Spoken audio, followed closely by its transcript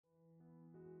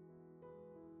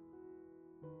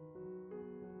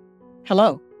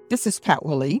Hello, this is Pat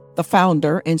Willie, the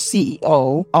founder and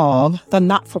CEO of the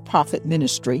not-for-profit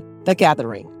ministry, The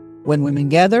Gathering. When women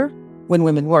gather, when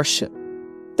women worship.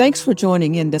 Thanks for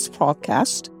joining in this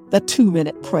podcast, The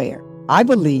 2-Minute Prayer. I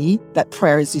believe that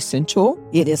prayer is essential,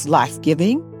 it is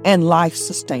life-giving and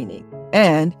life-sustaining,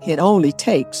 and it only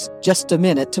takes just a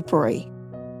minute to pray.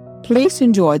 Please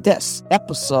enjoy this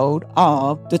episode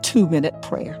of The 2-Minute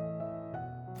Prayer.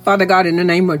 Father God, in the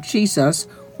name of Jesus,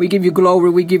 we give you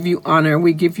glory, we give you honor,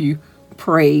 we give you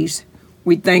praise.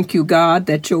 We thank you, God,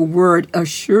 that your word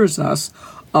assures us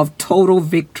of total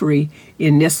victory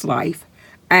in this life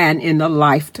and in the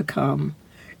life to come.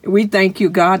 We thank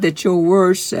you, God, that your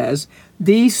word says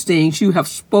these things you have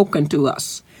spoken to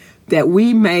us, that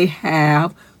we may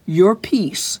have your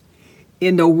peace.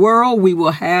 In the world we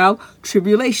will have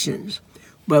tribulations,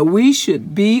 but we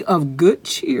should be of good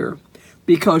cheer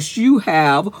because you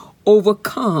have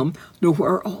overcome the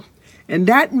world. And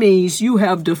that means you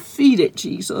have defeated,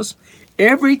 Jesus,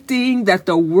 everything that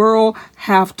the world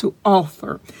have to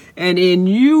offer. And in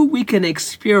you, we can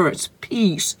experience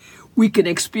peace. We can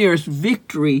experience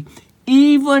victory,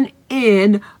 even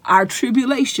in our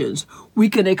tribulations. We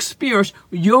can experience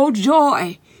your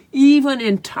joy, even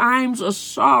in times of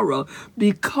sorrow,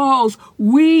 because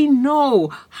we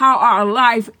know how our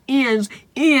life ends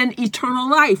in eternal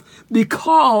life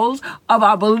because of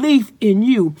our belief in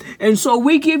you. And so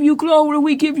we give you glory,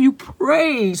 we give you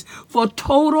praise for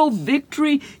total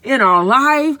victory in our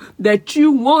life, that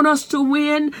you want us to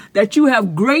win, that you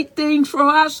have great things for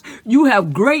us, you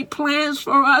have great plans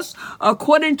for us.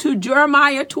 According to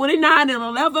Jeremiah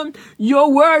 29:11,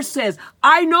 your word says,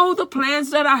 I know the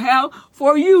plans that I have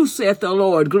for you, saith the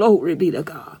Lord. Glory be to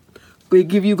God. We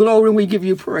give you glory and we give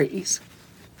you praise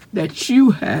that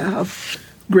you have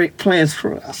great plans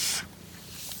for us.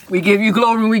 We give you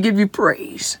glory and we give you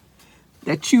praise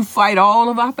that you fight all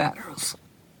of our battles.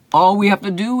 All we have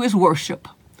to do is worship.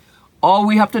 All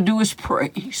we have to do is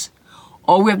praise.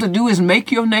 All we have to do is make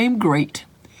your name great.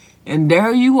 And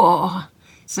there you are,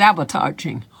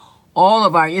 sabotaging all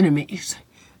of our enemies.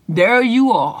 There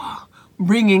you are,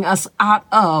 bringing us out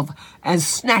of and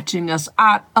snatching us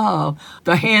out of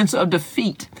the hands of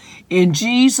defeat. In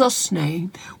Jesus'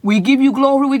 name, we give you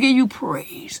glory, we give you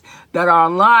praise, that our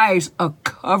lives are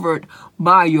covered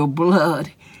by your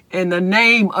blood. In the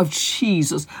name of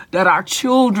Jesus, that our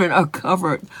children are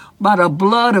covered by the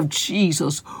blood of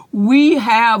Jesus. We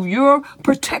have your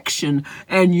protection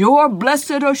and your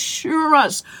blessed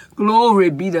assurance. Glory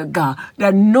be to God,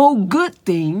 that no good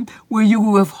thing will you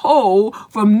withhold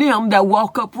from them that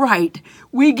walk upright.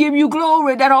 We give you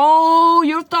glory that all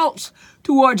your thoughts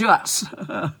towards us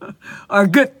are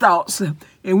good thoughts.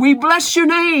 And we bless your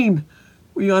name.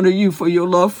 We honor you for your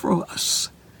love for us.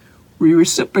 We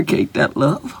reciprocate that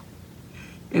love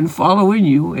and following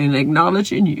you and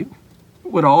acknowledging you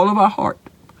with all of our heart,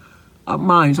 our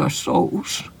minds, our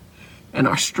souls, and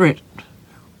our strength.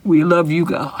 We love you,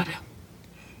 God.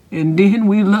 And then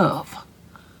we love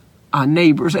our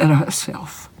neighbors and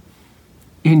ourselves.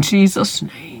 In Jesus'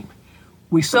 name,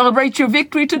 we celebrate your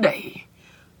victory today.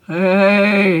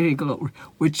 Hey, glory.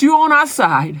 With you on our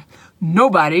side,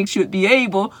 nobody should be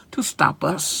able to stop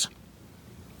us.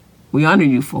 We honor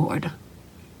you for it.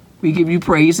 We give you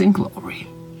praise and glory.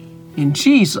 In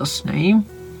Jesus' name,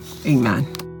 amen.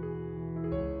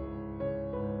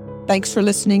 Thanks for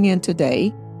listening in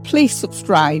today. Please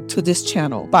subscribe to this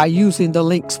channel by using the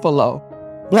links below.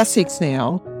 Blessings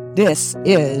now. This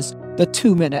is the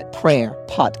 2-Minute Prayer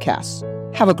Podcast.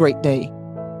 Have a great day.